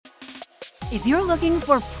If you're looking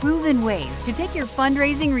for proven ways to take your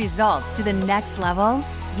fundraising results to the next level,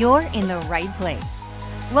 you're in the right place.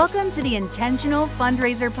 Welcome to the Intentional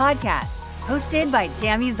Fundraiser Podcast, hosted by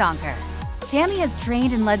Tammy Zonker. Tammy has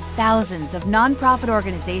trained and led thousands of nonprofit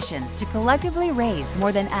organizations to collectively raise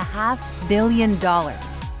more than $500 million,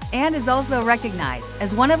 and is also recognized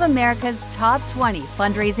as one of America's top 20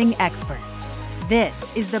 fundraising experts.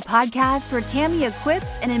 This is the podcast where Tammy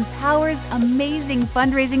equips and empowers amazing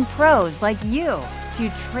fundraising pros like you to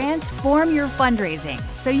transform your fundraising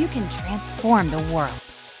so you can transform the world.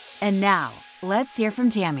 And now, let's hear from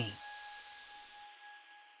Tammy.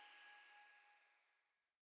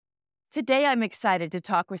 Today, I'm excited to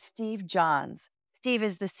talk with Steve Johns. Steve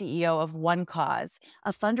is the CEO of OneCause,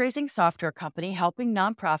 a fundraising software company helping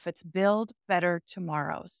nonprofits build better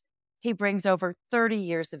tomorrows. He brings over 30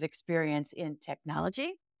 years of experience in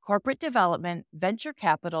technology, corporate development, venture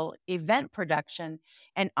capital, event production,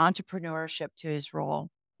 and entrepreneurship to his role.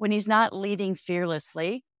 When he's not leading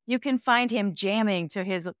fearlessly, you can find him jamming to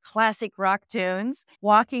his classic rock tunes,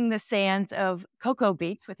 walking the sands of Cocoa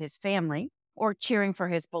Beach with his family, or cheering for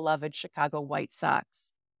his beloved Chicago White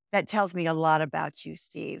Sox. That tells me a lot about you,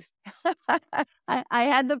 Steve. I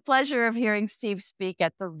had the pleasure of hearing Steve speak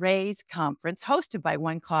at the Raise conference hosted by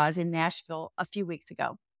OneCause in Nashville a few weeks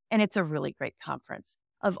ago. And it's a really great conference.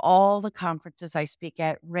 Of all the conferences I speak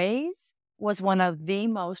at, Raise was one of the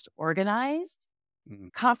most organized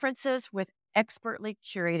conferences with expertly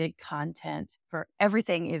curated content for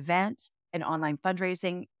everything event and online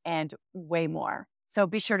fundraising and way more. So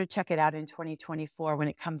be sure to check it out in 2024 when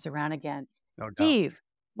it comes around again. No doubt. Steve,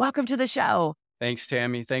 welcome to the show. Thanks,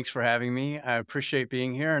 Tammy. Thanks for having me. I appreciate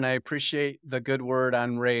being here, and I appreciate the good word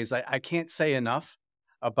on Raise. I can't say enough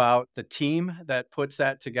about the team that puts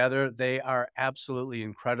that together. They are absolutely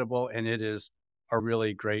incredible, and it is a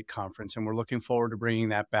really great conference, and we're looking forward to bringing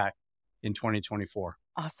that back in 2024.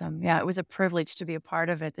 Awesome. Yeah, it was a privilege to be a part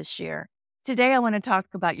of it this year. Today, I want to talk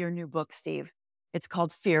about your new book, Steve. It's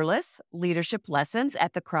called Fearless: Leadership Lessons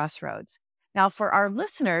at the Crossroads. Now, for our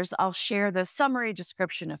listeners, I'll share the summary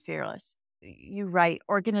description of Fearless. You write,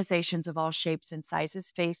 organizations of all shapes and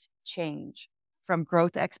sizes face change, from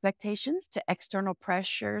growth expectations to external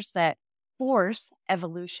pressures that force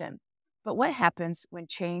evolution. But what happens when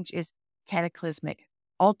change is cataclysmic,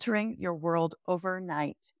 altering your world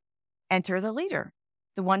overnight? Enter the leader,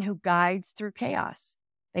 the one who guides through chaos.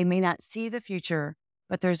 They may not see the future,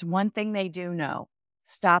 but there's one thing they do know.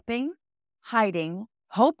 Stopping, hiding,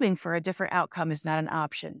 hoping for a different outcome is not an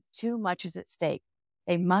option. Too much is at stake.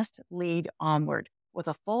 They must lead onward with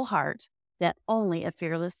a full heart that only a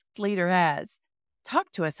fearless leader has.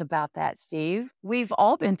 Talk to us about that, Steve. We've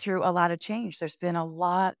all been through a lot of change. There's been a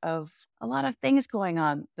lot of things going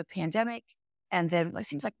on. The pandemic, and then it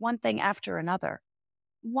seems like one thing after another.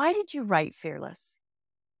 Why did you write Fearless?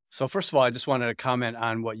 So first of all, I just wanted to comment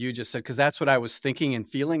on what you just said, because that's what I was thinking and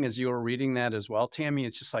feeling as you were reading that as well, Tammy.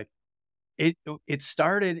 It's just like, it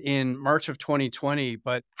started in March of 2020,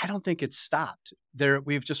 but I don't think it's stopped.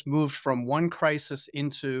 We've just moved from one crisis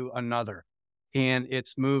into another. And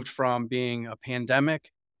it's moved from being a pandemic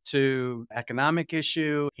to economic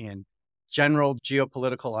issue and general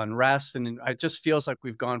geopolitical unrest. And it just feels like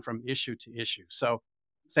we've gone from issue to issue. So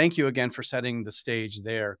thank you again for setting the stage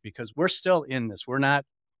there, because we're still in this. We're not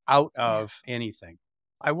out of anything.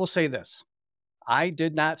 I will say this. I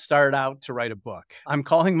did not start out to write a book. I'm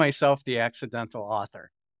calling myself the accidental author.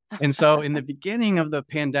 And so in the beginning of the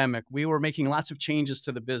pandemic, we were making lots of changes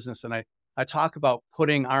to the business. And I talk about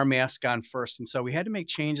putting our mask on first. And so we had to make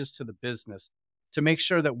changes to the business to make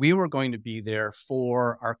sure that we were going to be there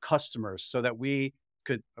for our customers so that we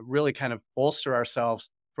could really kind of bolster ourselves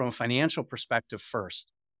from a financial perspective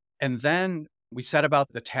first. And then we set about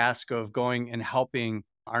the task of going and helping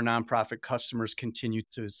our nonprofit customers continue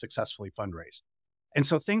to successfully fundraise. And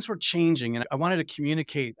so things were changing, and I wanted to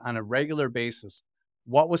communicate on a regular basis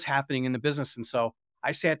what was happening in the business. And so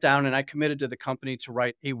I sat down and I committed to the company to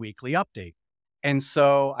write a weekly update. And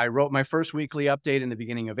so I wrote my first weekly update in the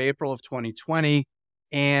beginning of April of 2020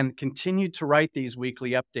 and continued to write these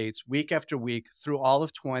weekly updates week after week through all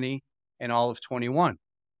of 20 and all of 21.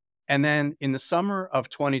 And then in the summer of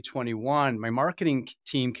 2021, my marketing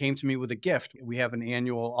team came to me with a gift. We have an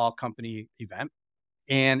annual all-company event,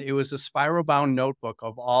 and it was a spiral-bound notebook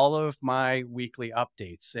of all of my weekly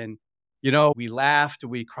updates. And, you know, we laughed,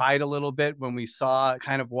 we cried a little bit when we saw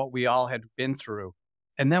kind of what we all had been through.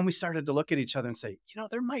 And then we started to look at each other and say, you know,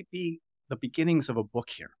 there might be the beginnings of a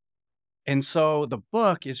book here. And so the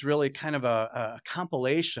book is really kind of a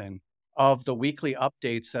compilation of the weekly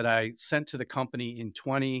updates that I sent to the company in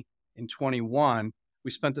 20 and 21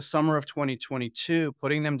 We spent the summer of 2022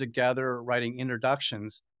 putting them together, writing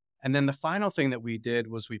introductions. And then the final thing that we did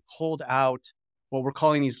was we pulled out what we're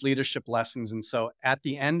calling these leadership lessons. And so at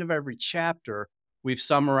the end of every chapter, we've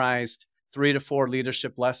summarized 3 to 4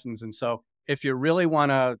 leadership lessons. And so if you really want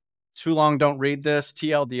to, too long, don't read this,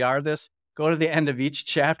 TLDR this, go to the end of each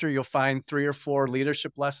chapter, you'll find 3 or 4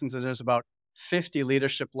 leadership lessons. And there's about 50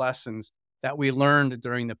 leadership lessons that we learned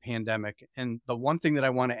during the pandemic. And the one thing that I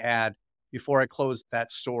want to add before I close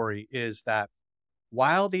that story is that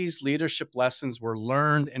while these leadership lessons were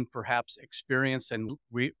learned and perhaps experienced and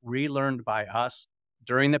relearned by us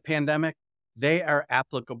during the pandemic, they are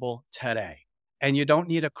applicable today. And you don't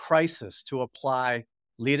need a crisis to apply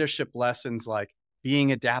leadership lessons like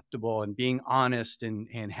being adaptable and being honest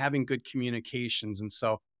and having good communications. And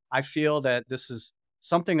so I feel that this is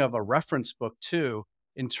something of a reference book too,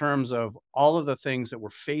 in terms of all of the things that we're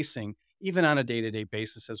facing, even on a day-to-day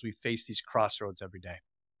basis as we face these crossroads every day.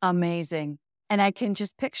 Amazing. And I can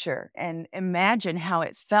just picture and imagine how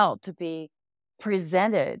it felt to be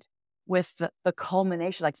presented with the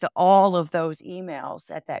culmination, like all of those emails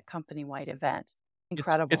at that company-wide event.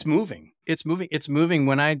 Incredible. It's moving. It's moving. It's moving.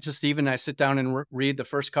 When I sit down and read the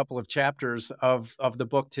first couple of chapters of the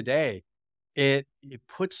book today, it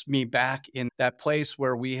puts me back in that place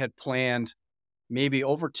where we had planned maybe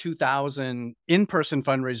over 2,000 in-person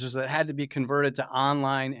fundraisers that had to be converted to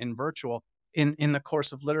online and virtual in the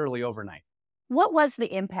course of literally overnight. What was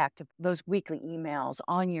the impact of those weekly emails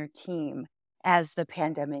on your team as the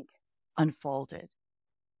pandemic unfolded?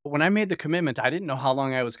 When I made the commitment, I didn't know how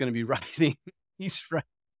long I was going to be writing these.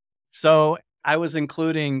 So I was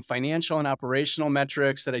including financial and operational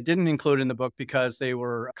metrics that I didn't include in the book because they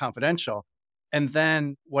were confidential. And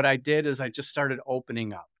then what I did is I just started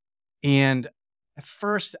opening up. And at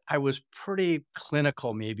first I was pretty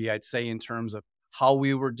clinical, maybe I'd say, in terms of how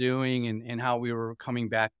we were doing and how we were coming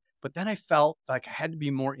back. But then I felt like I had to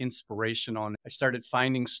be more inspirational. And I started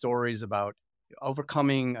finding stories about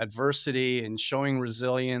overcoming adversity and showing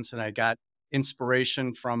resilience. And I got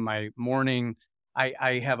inspiration from my morning.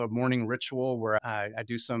 I have a morning ritual where I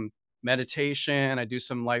do some meditation, I do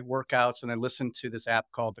some light workouts, and I listen to this app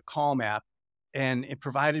called the Calm app. And it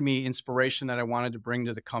provided me inspiration that I wanted to bring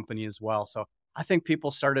to the company as well. So I think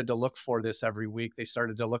people started to look for this every week. They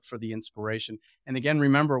started to look for the inspiration. And again,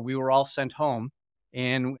 remember, we were all sent home.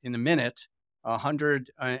 And in a minute,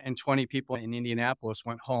 120 people in Indianapolis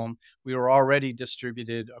went home. We were already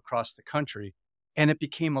distributed across the country. And it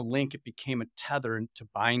became a link, it became a tether to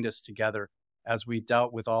bind us together as we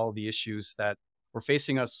dealt with all the issues that were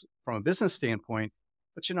facing us from a business standpoint.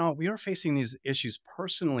 But, we were facing these issues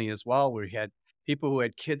personally as well. We had people who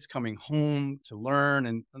had kids coming home to learn.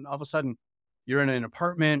 And all of a sudden, you're in an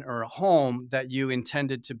apartment or a home that you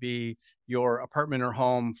intended to be your apartment or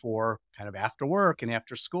home for kind of after work and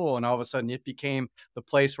after school. And all of a sudden it became the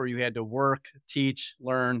place where you had to work, teach,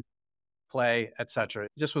 learn, play, etc.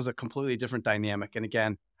 It just was a completely different dynamic. And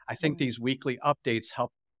again, I think these weekly updates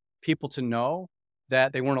help people to know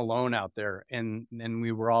that they weren't alone out there. And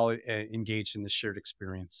we were all engaged in this shared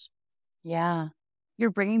experience. Yeah.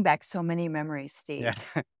 You're bringing back so many memories, Steve.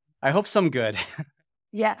 Yeah. I hope some good.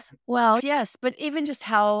 Yeah. Well, yes. But even just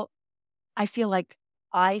how I feel like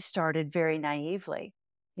I started very naively.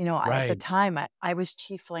 At the time, I was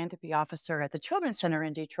chief philanthropy officer at the Children's Center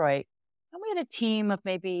in Detroit. And we had a team of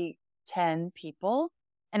maybe 10 people.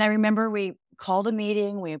 And I remember we called a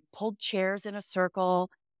meeting, we pulled chairs in a circle.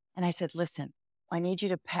 And I said, listen, I need you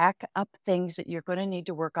to pack up things that you're going to need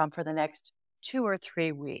to work on for the next 2 or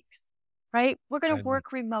 3 weeks, right? We're going to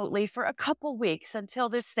work remotely for a couple weeks until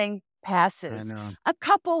this thing passes. A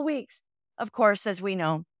couple weeks, of course, as we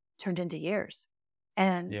know, turned into years.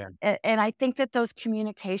 And I think that those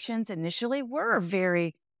communications initially were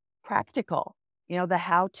very practical. The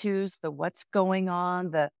how-tos, the what's going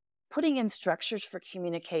on, the putting in structures for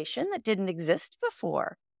communication that didn't exist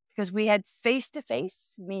before because we had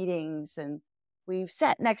face-to-face meetings and we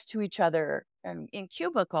sat next to each other in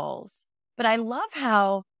cubicles. But I love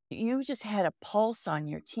how you just had a pulse on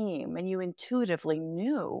your team and you intuitively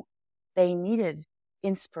knew they needed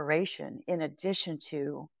inspiration in addition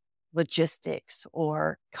to logistics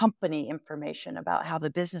or company information about how the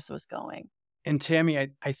business was going. And Tammy,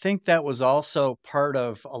 I think that was also part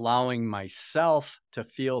of allowing myself to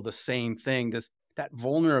feel the same thing, that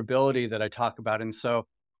vulnerability that I talk about. And so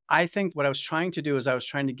I think what I was trying to do is I was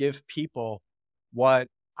trying to give people what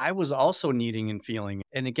I was also needing and feeling.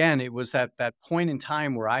 And again, it was that point in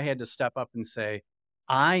time where I had to step up and say,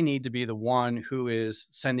 I need to be the one who is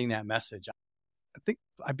sending that message. I think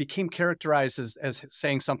I became characterized as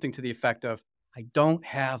saying something to the effect of, I don't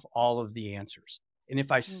have all of the answers. And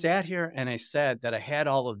if I sat here and I said that I had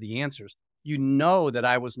all of the answers, you know that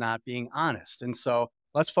I was not being honest. And so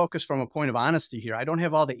let's focus from a point of honesty here. I don't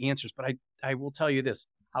have all the answers, but I will tell you this.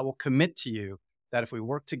 I will commit to you that if we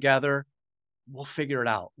work together, we'll figure it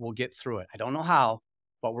out. We'll get through it. I don't know how,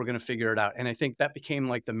 but we're going to figure it out. And I think that became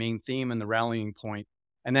like the main theme and the rallying point.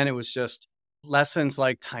 And then it was just lessons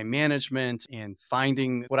like time management and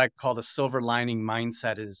finding what I call the silver lining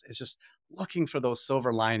mindset is just looking for those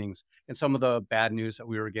silver linings in some of the bad news that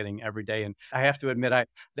we were getting every day. And I have to admit,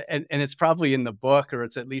 and it's probably in the book, or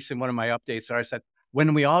it's at least in one of my updates where I said,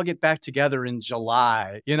 when we all get back together in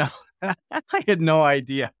July, I had no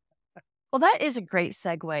idea. Well, that is a great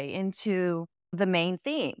segue into the main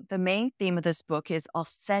theme. The main theme of this book is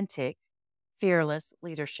authentic, fearless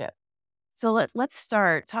leadership. So let's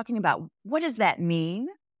start talking about, what does that mean?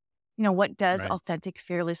 What does Right. authentic,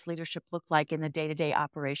 fearless leadership look like in the day-to-day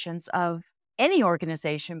operations of any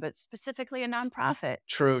organization, but specifically a nonprofit?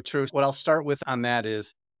 True, true. What I'll start with on that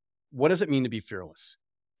is, what does it mean to be fearless?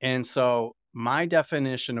 And so my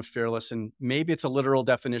definition of fearless, and maybe it's a literal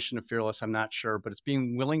definition of fearless, I'm not sure, but it's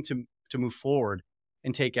being willing to move forward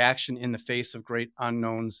and take action in the face of great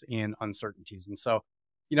unknowns and uncertainties. And so,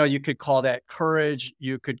 you could call that courage,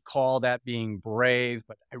 you could call that being brave,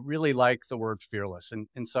 but I really like the word fearless.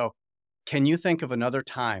 And so can you think of another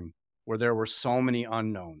time where there were so many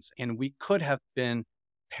unknowns and we could have been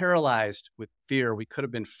paralyzed with fear? We could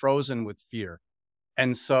have been frozen with fear.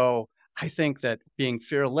 And so I think that being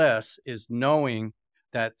fearless is knowing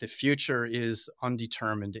that the future is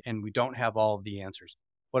undetermined and we don't have all of the answers,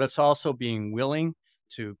 but it's also being willing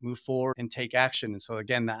to move forward and take action. And so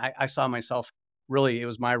again, I saw myself, really, it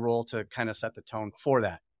was my role to kind of set the tone for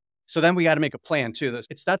that. So then we got to make a plan too.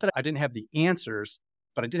 It's not that I didn't have the answers,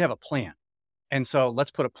 but I did have a plan. And so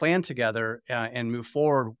let's put a plan together and move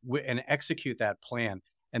forward and execute that plan.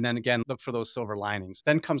 And then again, look for those silver linings.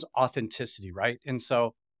 Then comes authenticity, right? And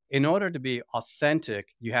so in order to be authentic,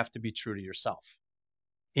 you have to be true to yourself.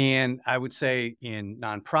 And I would say in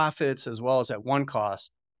nonprofits, as well as at OneCause,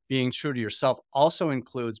 being true to yourself also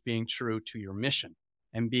includes being true to your mission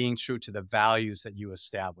and being true to the values that you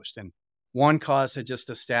established. And OneCause had just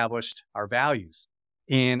established our values.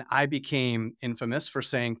 And I became infamous for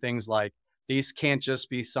saying things like, these can't just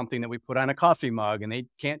be something that we put on a coffee mug, and they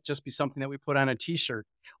can't just be something that we put on a t-shirt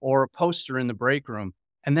or a poster in the break room.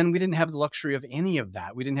 And then we didn't have the luxury of any of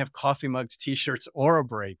that. We didn't have coffee mugs, t-shirts, or a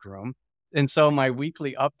break room. And so my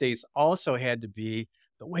weekly updates also had to be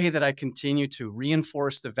the way that I continue to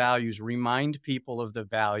reinforce the values, remind people of the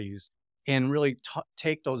values, and really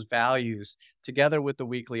take those values together with the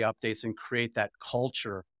weekly updates and create that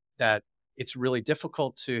culture that it's really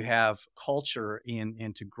difficult to have culture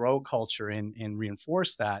and to grow culture and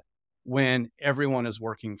reinforce that when everyone is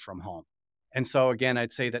working from home. And so again,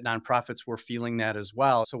 I'd say that nonprofits were feeling that as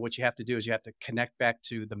well. So what you have to do is you have to connect back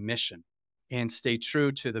to the mission and stay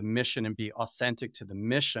true to the mission and be authentic to the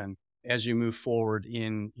mission as you move forward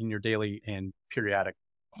in your daily and periodic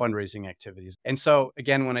fundraising activities. And so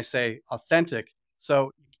again, when I say authentic,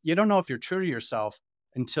 so you don't know if you're true to yourself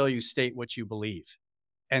until you state what you believe.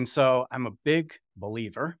 And so I'm a big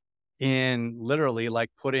believer in literally like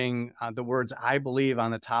putting the words I believe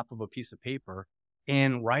on the top of a piece of paper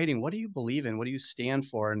and writing, what do you believe in? What do you stand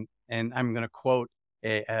for? And I'm going to quote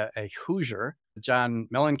a Hoosier, John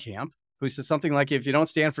Mellencamp, who says something like, if you don't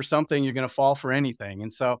stand for something, you're going to fall for anything.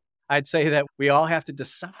 And so I'd say that we all have to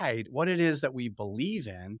decide what it is that we believe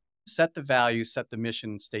in, set the value, set the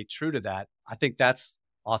mission, and stay true to that. I think that's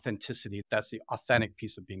authenticity. That's the authentic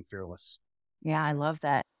piece of being fearless. Yeah, I love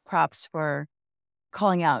that. Props for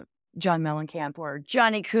calling out John Mellencamp, or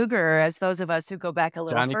Johnny Cougar, as those of us who go back a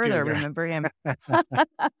little Johnny further Cougar. remember him.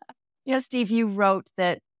 Yeah, Steve, you wrote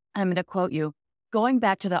that, I'm going to quote you, going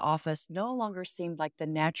back to the office no longer seemed like the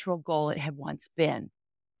natural goal it had once been.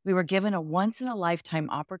 We were given a once-in-a-lifetime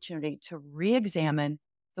opportunity to re-examine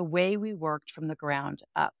the way we worked from the ground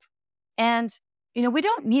up. And, we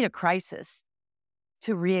don't need a crisis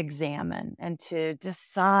to re-examine and to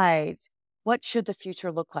decide, what should the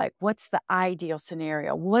future look like? What's the ideal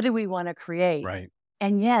scenario? What do we want to create? Right.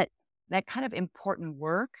 And yet, that kind of important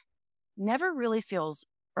work never really feels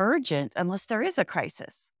urgent unless there is a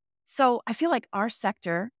crisis. So I feel like our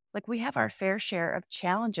sector, like we have our fair share of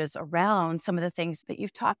challenges around some of the things that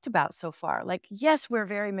you've talked about so far. Like, yes, we're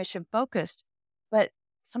very mission focused, but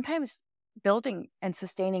sometimes building and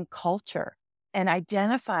sustaining culture and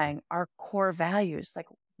identifying our core values, like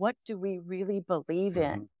what do we really believe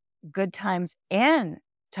in, good times and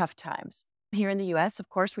tough times. Here in the US, of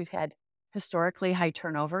course, we've had historically high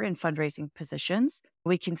turnover in fundraising positions.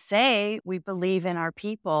 We can say we believe in our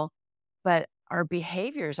people, but our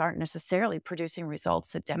behaviors aren't necessarily producing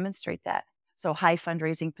results that demonstrate that. So high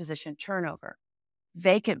fundraising position turnover,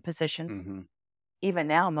 vacant positions. Hmm. Even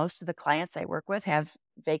now, most of the clients I work with have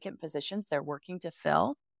vacant positions they're working to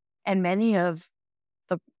fill. And many of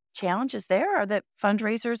the challenges there are that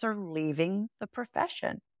fundraisers are leaving the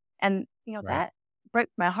profession. And, Right. that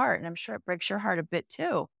breaks my heart. And I'm sure it breaks your heart a bit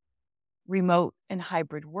too. Remote and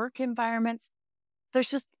hybrid work environments,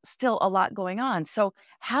 there's just still a lot going on. So,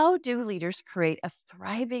 how do leaders create a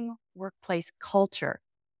thriving workplace culture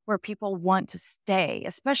where people want to stay,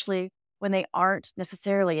 especially when they aren't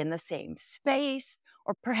necessarily in the same space?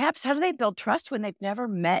 Or perhaps how do they build trust when they've never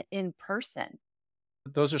met in person?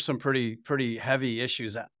 Those are some pretty heavy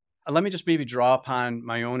issues. Let me just maybe draw upon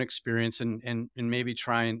my own experience and maybe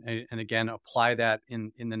try and again apply that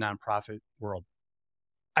in the nonprofit world.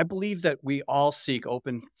 I believe that we all seek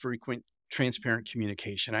open, frequent, transparent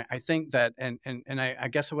communication. I think that, I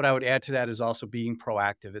guess what I would add to that is also being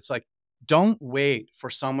proactive. It's like, don't wait for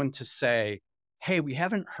someone to say, "Hey, we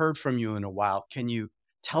haven't heard from you in a while. Can you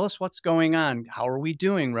tell us what's going on? How are we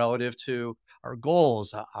doing relative to our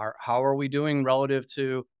goals? How are we doing relative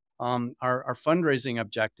to our fundraising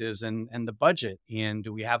objectives and the budget? And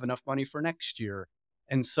do we have enough money for next year?"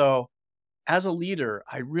 And so as a leader,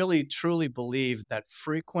 I really truly believe that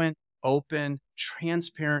frequent, open,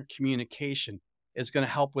 transparent communication is going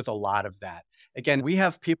to help with a lot of that. Again, we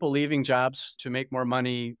have people leaving jobs to make more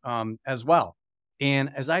money as well. And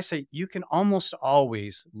as I say, you can almost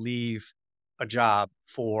always leave a job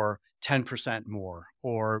for 10% more,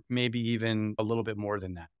 or maybe even a little bit more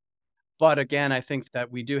than that. But again, I think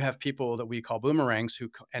that we do have people that we call boomerangs who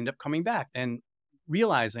end up coming back and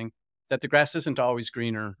realizing that the grass isn't always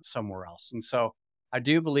greener somewhere else. And so I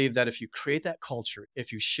do believe that if you create that culture,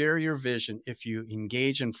 if you share your vision, if you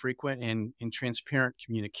engage in frequent and in transparent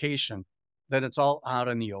communication, then it's all out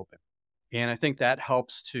in the open. And I think that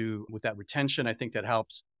helps with that retention. I think that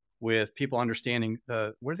helps with people understanding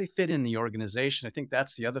where they fit in the organization. I think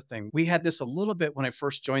that's the other thing. We had this a little bit when I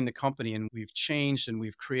first joined the company, and we've changed and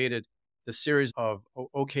we've created the series of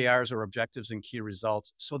OKRs, or objectives and key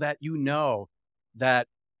results, so that that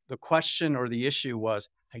the question or the issue was,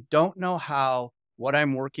 I don't know how what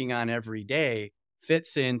I'm working on every day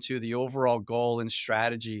fits into the overall goal and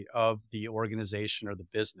strategy of the organization or the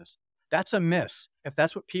business. That's a miss. If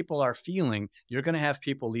that's what people are feeling, you're going to have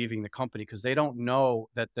people leaving the company because they don't know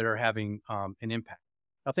that they're having an impact.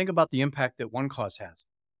 Now, think about the impact that OneCause has.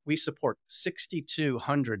 We support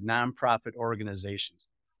 6,200 nonprofit organizations.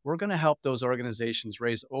 We're going to help those organizations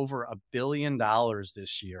raise over $1 billion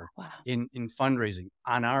this year Wow. in fundraising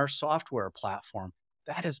on our software platform.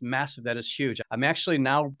 That is massive. That is huge. I'm actually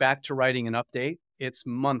now back to writing an update. It's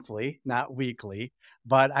monthly, not weekly,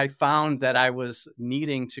 but I found that I was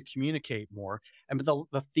needing to communicate more. And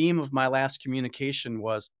the theme of my last communication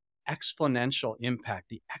was exponential impact,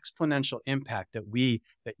 the exponential impact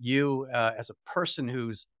that you, as a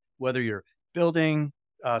person whether you're building,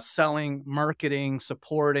 selling, marketing,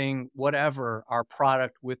 supporting, whatever our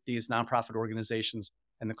product with these nonprofit organizations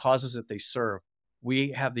and the causes that they serve,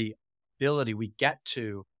 we have the ability, we get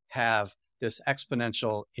to have this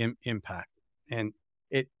exponential impact. And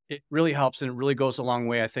it really helps, and it really goes a long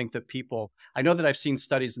way. I know that I've seen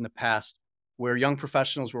studies in the past where young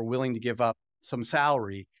professionals were willing to give up some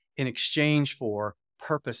salary in exchange for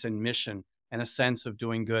purpose and mission and a sense of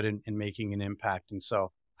doing good and making an impact. And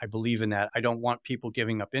so I believe in that. I don't want people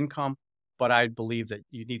giving up income, but I believe that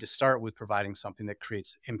you need to start with providing something that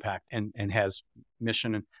creates impact and has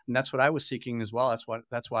mission. And that's what I was seeking as well.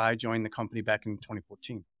 That's why I joined the company back in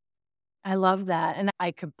 2014. I love that. And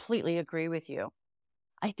I completely agree with you.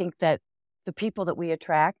 I think that the people that we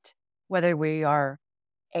attract, whether we are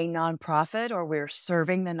a nonprofit or we're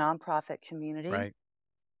serving the nonprofit community, Right.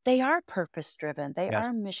 they are purpose driven. They Yes.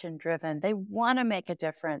 are mission driven. They want to make a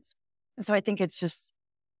difference. And so I think it's just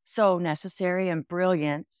so necessary and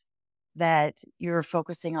brilliant that you're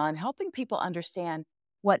focusing on helping people understand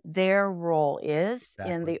what their role is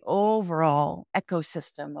in Exactly. the overall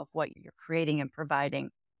ecosystem of what you're creating and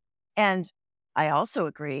providing. And I also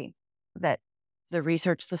agree that the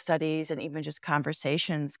research, the studies, and even just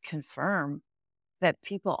conversations confirm that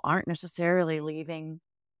people aren't necessarily leaving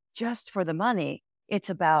just for the money. It's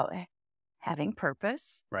about having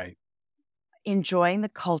purpose, Right. enjoying the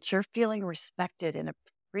culture, feeling respected and Right.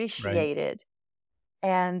 appreciated,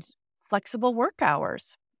 and flexible work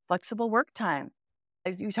hours, flexible work time.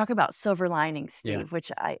 As you talk about silver linings, Yeah. Steve,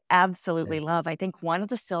 which I Yeah. absolutely love. I think one of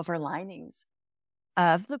the silver linings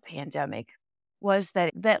of the pandemic was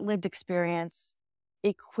that lived experience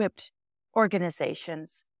equipped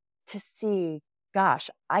organizations to see gosh,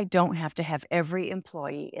 I don't have to have every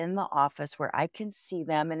employee in the office where I can see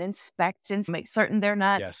them and inspect and make certain they're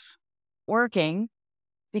not Yes. working,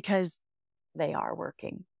 because they are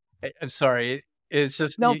working. I'm sorry. It's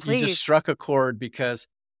just, No, you just please. struck a chord because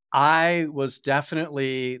I was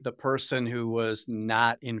definitely the person who was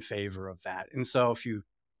not in favor of that. And so if you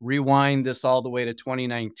rewind this all the way to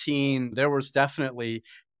 2019, there was definitely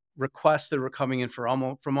requests that were coming in for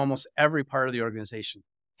from almost every part of the organization.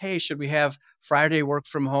 Hey, should we have Friday work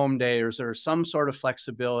from home day, or is there some sort of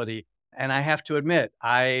flexibility? And I have to admit,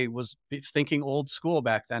 I was thinking old school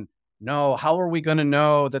back then. No, how are we going to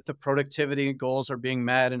know that the productivity goals are being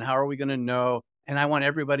met? And how are we going to know? And I want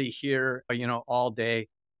everybody here, all day.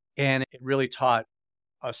 And it really taught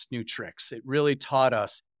us new tricks. It really taught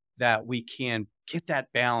us that we can get that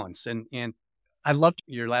balance. And I loved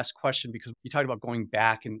your last question because you talked about going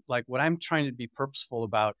back, and like what I'm trying to be purposeful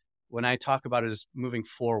about when I talk about it is moving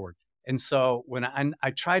forward. And so when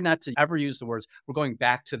I try not to ever use the words, we're going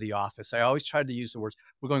back to the office. I always try to use the words,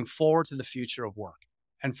 we're going forward to the future of work.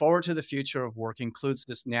 And forward to the future of work includes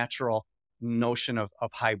this natural notion of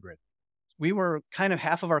hybrid. We were kind of,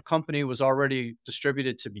 half of our company was already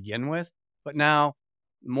distributed to begin with, but now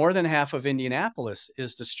more than half of Indianapolis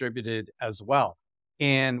is distributed as well.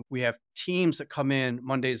 And we have teams that come in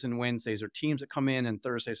Mondays and Wednesdays, or teams that come in on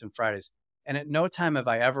Thursdays and Fridays. And at no time have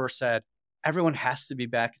I ever said everyone has to be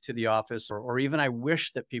back to the office, or even I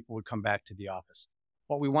wish that people would come back to the office.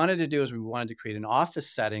 What we wanted to do is we wanted to create an office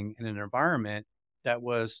setting and an environment that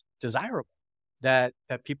was desirable, that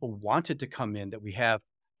people wanted to come in, that we have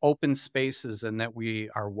open spaces and that we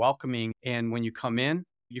are welcoming. And when you come in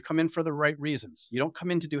for the right reasons. You don't come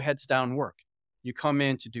in to do heads down work. You come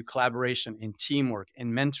in to do collaboration and teamwork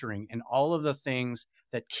and mentoring and all of the things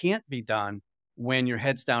that can't be done when you're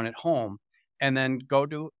heads down at home, and then go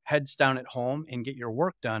to heads down at home and get your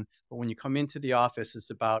work done. But when you come into the office, it's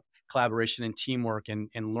about collaboration and teamwork and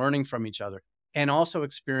learning from each other, and also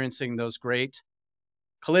experiencing those great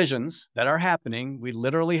collisions that are happening. We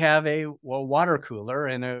literally have a water cooler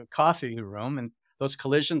and a coffee room, and those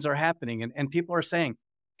collisions are happening. And people are saying,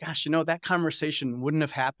 gosh, that conversation wouldn't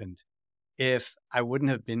have happened if I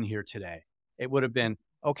wouldn't have been here today. It would have been,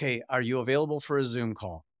 okay, are you available for a Zoom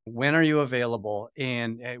call? When are you available?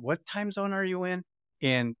 And what time zone are you in?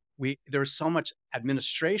 And there's so much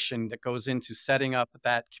administration that goes into setting up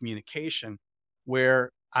that communication,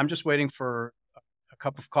 where I'm just waiting for a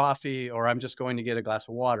cup of coffee, or I'm just going to get a glass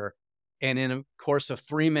of water. And in a course of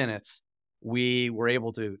 3 minutes, we were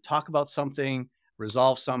able to talk about something,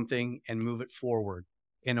 resolve something, and move it forward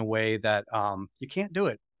in a way that you can't do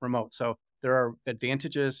it remote. So there are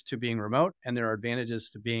advantages to being remote, and there are advantages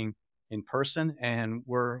to being in person. And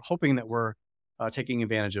we're hoping that we're taking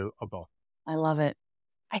advantage of both. I love it.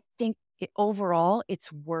 I think overall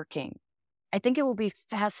it's working. I think it will be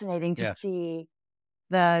fascinating to Yes. see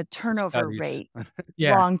the turnover Studies. rate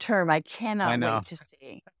Yeah, long term. I I cannot know. wait to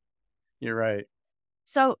see. You're right.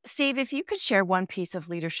 So, Steve, if you could share one piece of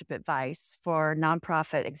leadership advice for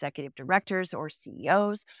nonprofit executive directors or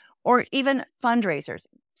CEOs, or even fundraisers.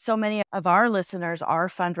 So many of our listeners are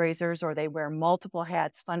fundraisers, or they wear multiple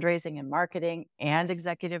hats, fundraising and marketing and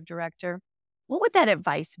executive director. What would that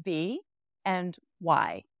advice be, and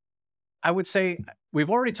why? I would say we've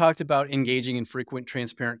already talked about engaging in frequent,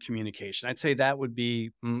 transparent communication. I'd say that would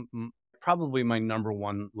be probably my number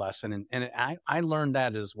one lesson. And I learned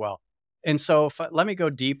that as well. And so let me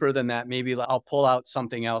go deeper than that. Maybe I'll pull out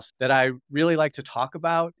something else that I really like to talk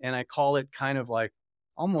about. And I call it kind of like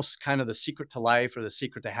almost kind of the secret to life, or the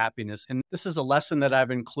secret to happiness. And this is a lesson that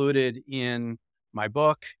I've included in my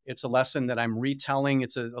book. It's a lesson that I'm retelling.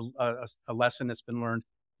 It's a lesson that's been learned,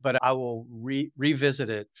 but I will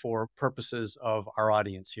revisit it for purposes of our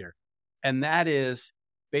audience here. And that is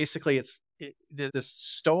basically this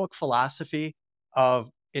Stoic philosophy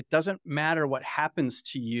of, it doesn't matter what happens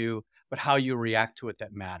to you, but how you react to it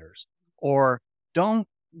that matters. Or don't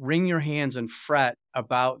wring your hands and fret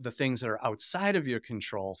about the things that are outside of your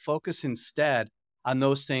control. Focus instead on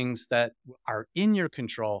those things that are in your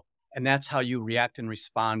control. And that's how you react and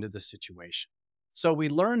respond to the situation. So we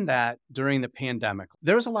learned that during the pandemic.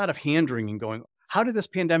 There was a lot of hand wringing going, how did this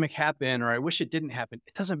pandemic happen? Or I wish it didn't happen.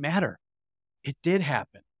 It doesn't matter. It did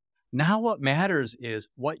happen. Now what matters is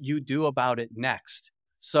what you do about it next.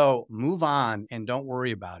 So move on and don't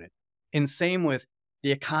worry about it. And same with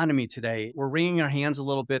the economy today. We're wringing our hands a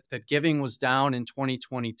little bit that giving was down in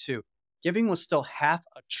 2022. Giving was still $500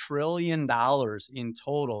 billion in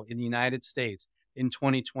total in the United States in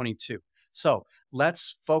 2022. So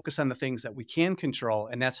let's focus on the things that we can control,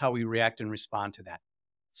 and that's how we react and respond to that.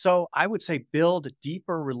 So I would say build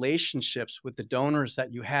deeper relationships with the donors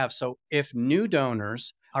that you have. So if new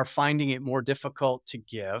donors are finding it more difficult to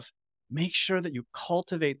give, make sure that you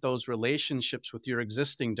cultivate those relationships with your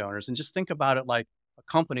existing donors. And just think about it like a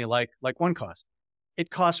company like OneCause. It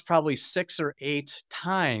costs probably 6 or 8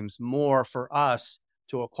 times more for us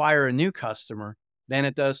to acquire a new customer than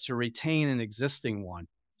it does to retain an existing one.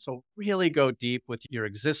 So really go deep with your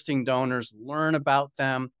existing donors, learn about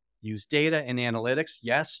them, use data and analytics.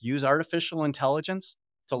 Yes, use artificial intelligence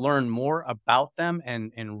to learn more about them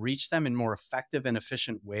and reach them in more effective and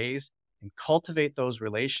efficient ways and cultivate those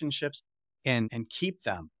relationships and keep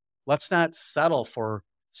them. Let's not settle for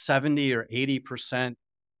 70 or 80%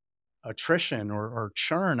 attrition or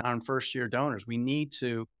churn on first year donors. We need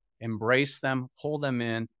to embrace them, pull them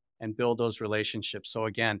in, and build those relationships. So,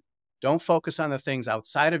 again, don't focus on the things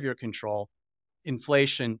outside of your control: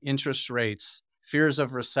 inflation, interest rates, fears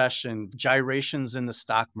of recession, gyrations in the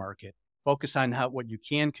stock market. Focus on what you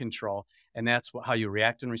can control. And that's how you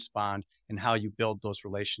react and respond, and how you build those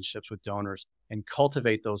relationships with donors and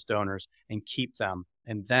cultivate those donors and keep them.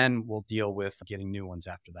 And then we'll deal with getting new ones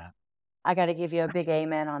after that. I got to give you a big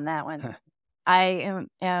amen on that one. I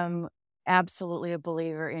am absolutely a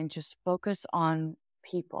believer in just focus on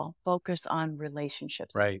people, focus on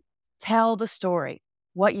relationships. Right. Tell the story,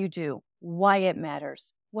 what you do, why it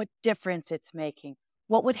matters, what difference it's making,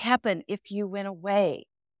 what would happen if you went away,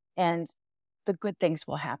 and the good things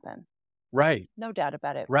will happen. Right. No doubt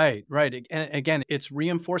about it. Right. And again, it's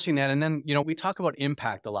reinforcing that. And then, we talk about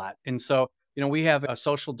impact a lot. And so, we have a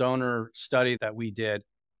social donor study that we did,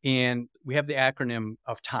 and we have the acronym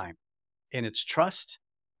of TIME, and it's trust,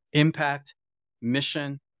 impact,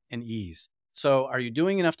 mission, and ease. So are you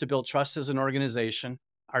doing enough to build trust as an organization?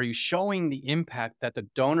 Are you showing the impact that the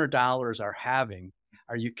donor dollars are having?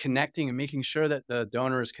 Are you connecting and making sure that the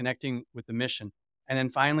donor is connecting with the mission? And then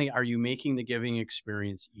finally, are you making the giving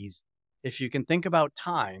experience easy? If you can think about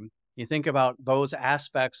time, you think about those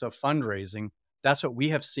aspects of fundraising, that's what we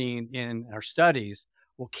have seen in our studies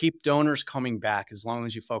will keep donors coming back as long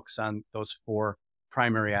as you focus on those 4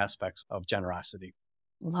 primary aspects of generosity.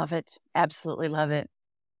 Love it. Absolutely love it.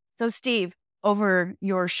 So Steve, over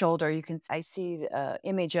your shoulder, I see the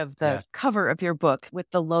image of the Yes. cover of your book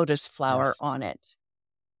with the lotus flower Yes. on it.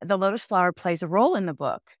 The lotus flower plays a role in the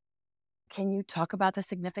book. Can you talk about the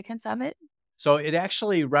significance of it? So it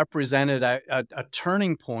actually represented a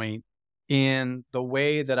turning point in the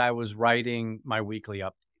way that I was writing my weekly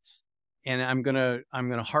updates. And I'm gonna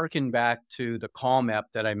harken back to the Calm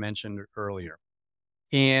app that I mentioned earlier.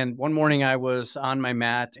 And one morning I was on my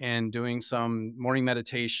mat and doing some morning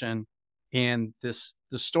meditation, and the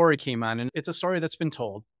story came on. And it's a story that's been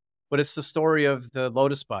told, but it's the story of the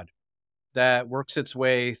lotus bud that works its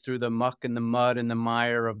way through the muck and the mud and the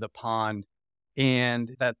mire of the pond,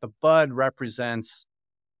 and that the bud represents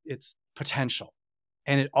its potential.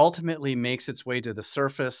 And it ultimately makes its way to the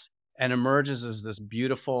surface and emerges as this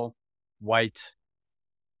beautiful white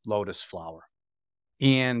lotus flower.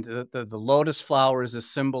 And the lotus flower is a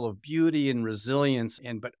symbol of beauty and resilience,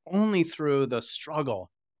 but only through the struggle,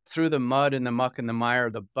 through the mud and the muck and the mire,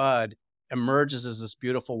 the bud emerges as this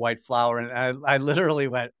beautiful white flower. And I literally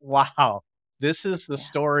went, wow, this is the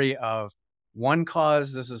story of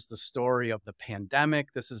OneCause. This is the story of the pandemic.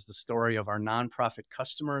 This is the story of our nonprofit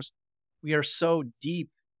customers. We are so deep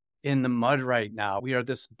in the mud right now. We are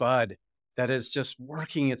this bud that is just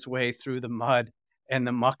working its way through the mud and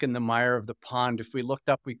the muck and the mire of the pond. If we looked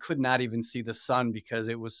up, we could not even see the sun because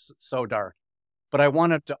it was so dark. But I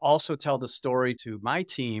wanted to also tell the story to my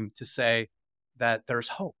team to say that there's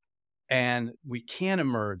hope and we can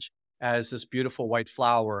emerge as this beautiful white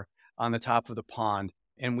flower on the top of the pond,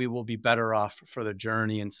 and we will be better off for the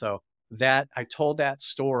journey. And so that I told that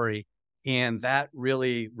story, and that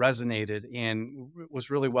really resonated and was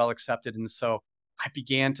really well accepted. And so I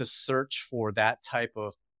began to search for that type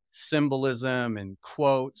of symbolism and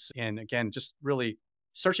quotes. And again, just really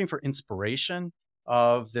searching for inspiration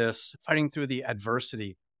of this fighting through the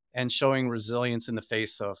adversity and showing resilience in the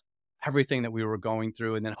face of everything that we were going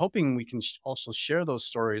through. And then hoping we can also share those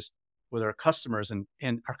stories with our customers,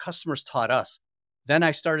 and our customers taught us. Then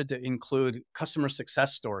I started to include customer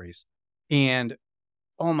success stories. And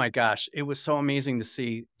oh my gosh, it was so amazing to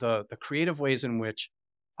see the creative ways in which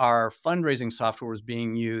our fundraising software was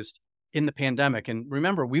being used in the pandemic. And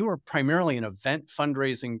remember, we were primarily an event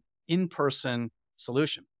fundraising in-person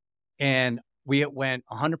solution. And we went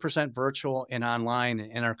 100% virtual and online,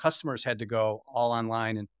 and our customers had to go all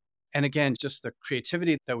online. And again, just the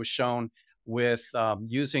creativity that was shown with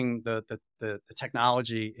using the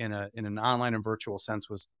technology in an online and virtual sense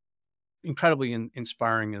was incredibly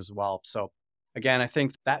inspiring as well. So again, I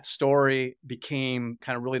think that story became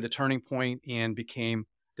kind of really the turning point and became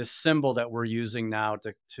the symbol that we're using now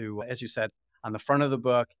to, as you said, on the front of the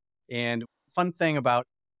book. And fun thing about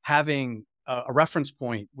having a reference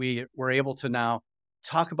point, we were able to now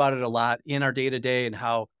talk about it a lot in our day to day and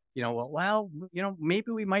how,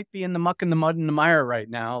 maybe we might be in the muck and the mud and the mire right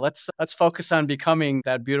now. Let's focus on becoming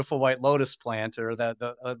that beautiful white lotus plant or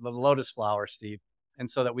the lotus flower, Steve, and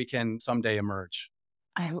so that we can someday emerge.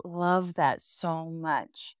 I love that so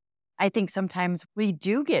much. I think sometimes we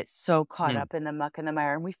do get so caught Mm. up in the muck and the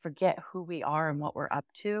mire and we forget who we are and what we're up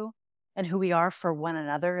to and who we are for one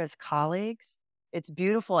another as colleagues. It's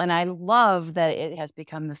beautiful. And I love that it has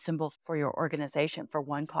become the symbol for your organization for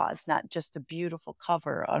OneCause, not just a beautiful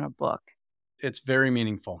cover on a book. It's very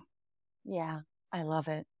meaningful. Yeah, I love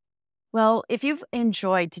it. Well, if you've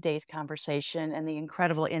enjoyed today's conversation and the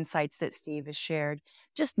incredible insights that Steve has shared,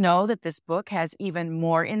 just know that this book has even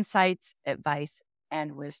more insights, advice,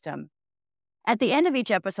 and wisdom. At the end of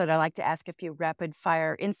each episode, I like to ask a few rapid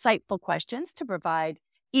fire, insightful questions to provide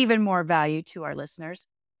even more value to our listeners.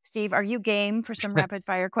 Steve, are you game for some rapid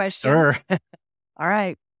fire questions? Sure. All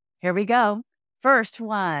right, here we go. First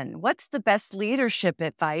one, what's the best leadership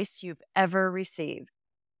advice you've ever received?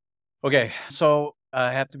 Okay, so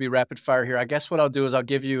I have to be rapid fire here. I guess what I'll do is I'll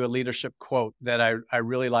give you a leadership quote that I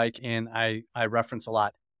really like and I reference a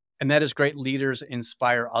lot. And that is great leaders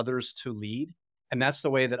inspire others to lead. And that's the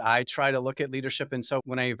way that I try to look at leadership. And so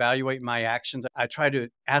when I evaluate my actions, I try to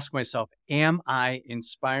ask myself, am I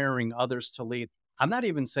inspiring others to lead? I'm not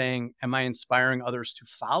even saying, am I inspiring others to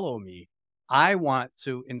follow me? I want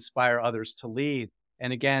to inspire others to lead.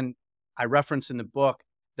 And again, I reference in the book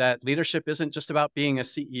that leadership isn't just about being a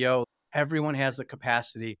CEO. Everyone has the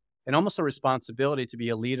capacity and almost a responsibility to be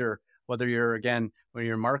a leader, whether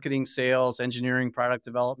you're marketing, sales, engineering, product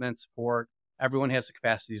development, support, everyone has the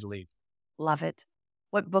capacity to lead. Love it.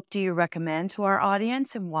 What book do you recommend to our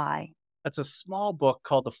audience and why? It's a small book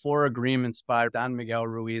called The Four Agreements by Don Miguel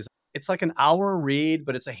Ruiz. It's like an hour read,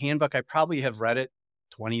 but it's a handbook. I probably have read it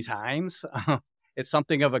 20 times. It's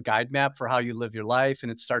something of a guide map for how you live your life.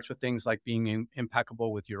 And it starts with things like being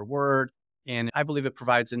impeccable with your word. And I believe it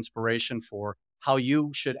provides inspiration for how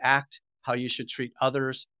you should act, how you should treat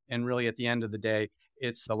others. And really, at the end of the day,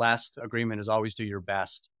 it's the last agreement is always do your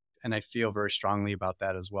best. And I feel very strongly about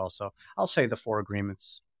that as well. So I'll say The Four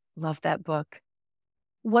Agreements. Love that book.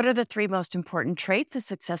 What are the three most important traits a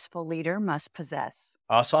successful leader must possess?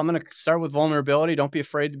 So I'm going to start with vulnerability. Don't be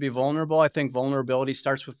afraid to be vulnerable. I think vulnerability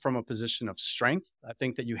starts from a position of strength. I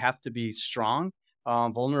think that you have to be strong.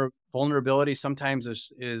 Vulnerability sometimes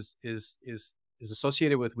is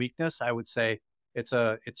associated with weakness. I would say it's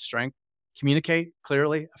strength. Communicate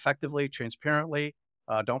clearly, effectively, transparently.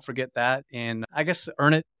 Don't forget that, and I guess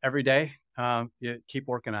earn it every day. You keep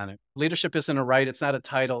working on it. Leadership isn't a right. It's not a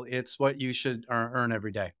title. It's what you should earn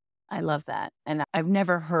every day. I love that. And I've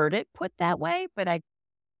never heard it put that way, but I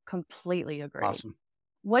completely agree. Awesome.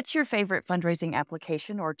 What's your favorite fundraising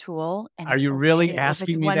application or tool? And Are it's you really okay if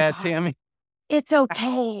asking it's me that, OneCause. Tammy? It's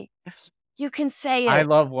okay. You can say it. I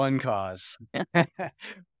love OneCause.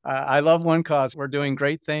 I love OneCause. We're doing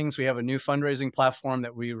great things. We have a new fundraising platform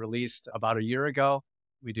that we released about a year ago.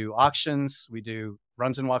 We do auctions, we do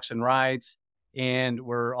runs and walks and rides, and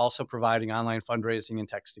we're also providing online fundraising and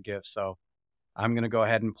text to give. So I'm going to go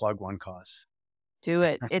ahead and plug OneCause. Do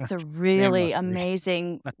it. It's a really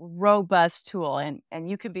amazing, robust tool, and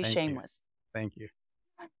you can be shameless. Thank you.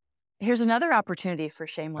 Here's another opportunity for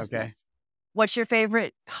shamelessness. Okay. What's your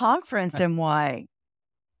favorite conference and why?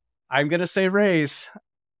 I'm going to say Raise.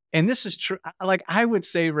 And this is true. Like I would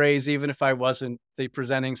say Raise, even if I wasn't the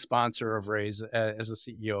presenting sponsor of Raise as a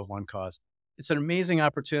CEO of OneCause. It's an amazing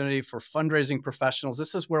opportunity for fundraising professionals.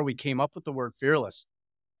 This is where we came up with the word fearless.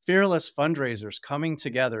 Fearless fundraisers coming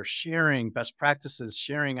together, sharing best practices,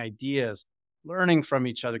 sharing ideas, learning from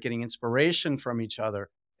each other, getting inspiration from each other,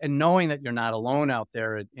 and knowing that you're not alone out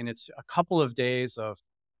there. And it's a couple of days of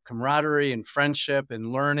camaraderie and friendship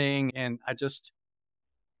and learning. And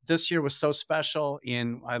this year was so special,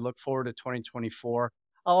 and I look forward to 2024.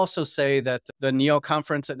 I'll also say that the NEO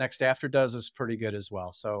conference that Next After does is pretty good as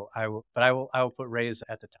well. So I will put Raise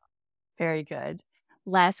at the top. Very good.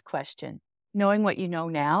 Last question. Knowing what you know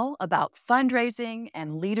now about fundraising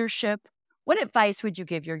and leadership, what advice would you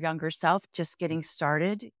give your younger self just getting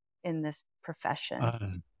started in this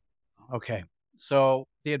profession? Okay. So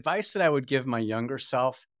the advice that I would give my younger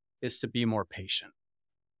self is to be more patient.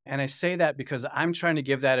 And I say that because I'm trying to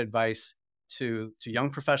give that advice to young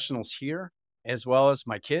professionals here, as well as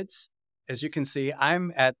my kids. As you can see,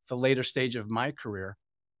 I'm at the later stage of my career.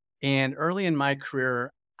 And early in my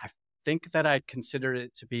career, think that I'd consider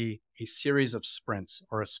it to be a series of sprints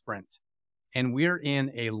or a sprint. And we're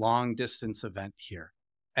in a long distance event here.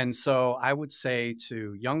 And so I would say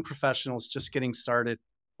to young professionals just getting started,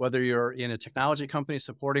 whether you're in a technology company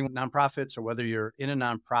supporting nonprofits or whether you're in a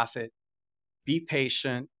nonprofit, be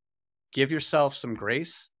patient, give yourself some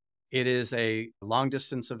grace. It is a long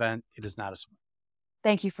distance event. It is not a sprint.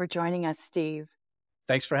 Thank you for joining us, Steve.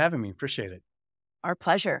 Thanks for having me. Appreciate it. Our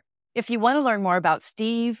pleasure. If you want to learn more about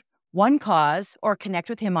Steve, OneCause, or connect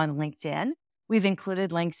with him on LinkedIn, we've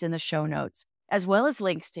included links in the show notes, as well as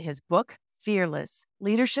links to his book, Fearless: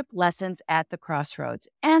 Leadership Lessons at the Crossroads,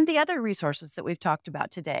 and the other resources that we've talked about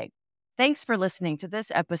today. Thanks for listening to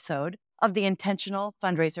this episode of the Intentional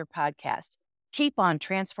Fundraiser Podcast. Keep on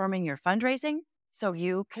transforming your fundraising so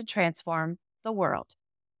you can transform the world.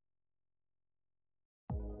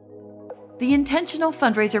 The Intentional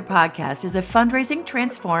Fundraiser Podcast is a Fundraising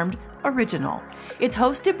Transformed original. It's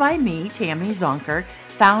hosted by me, Tammy Zonker,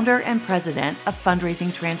 founder and president of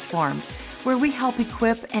Fundraising Transformed, where we help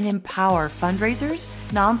equip and empower fundraisers,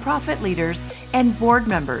 nonprofit leaders, and board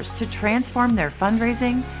members to transform their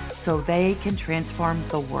fundraising so they can transform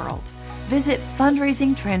the world. Visit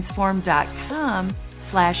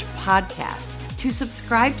fundraisingtransform.com/podcast to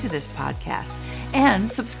subscribe to this podcast and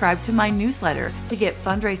subscribe to my newsletter to get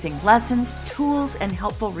fundraising lessons, tools, and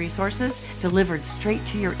helpful resources delivered straight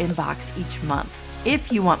to your inbox each month.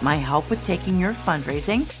 If you want my help with taking your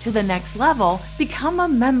fundraising to the next level, become a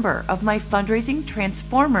member of my Fundraising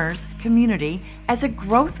Transformers community as a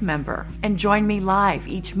growth member and join me live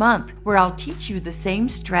each month where I'll teach you the same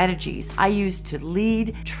strategies I use to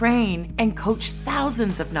lead, train, and coach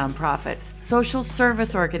thousands of nonprofits, social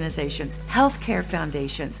service organizations, healthcare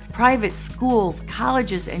foundations, private schools,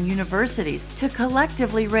 colleges, and universities to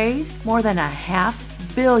collectively raise more than $500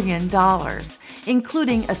 million,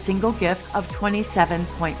 including a single gift of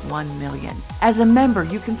 $27.1 million. As a member,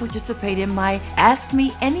 you can participate in my Ask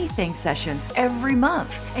Me Anything sessions every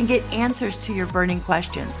month and get answers to your burning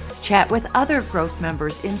questions. Chat with other growth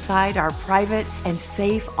members inside our private and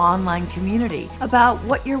safe online community about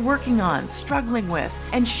what you're working on, struggling with,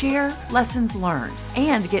 and share lessons learned.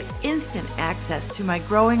 And get instant access to my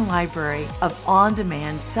growing library of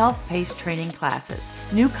on-demand self-paced training classes.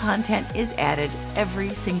 New content is added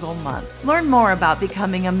every single month. Learn more about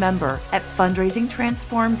becoming a member at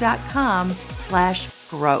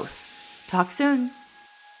fundraisingtransform.com/growth. Talk soon.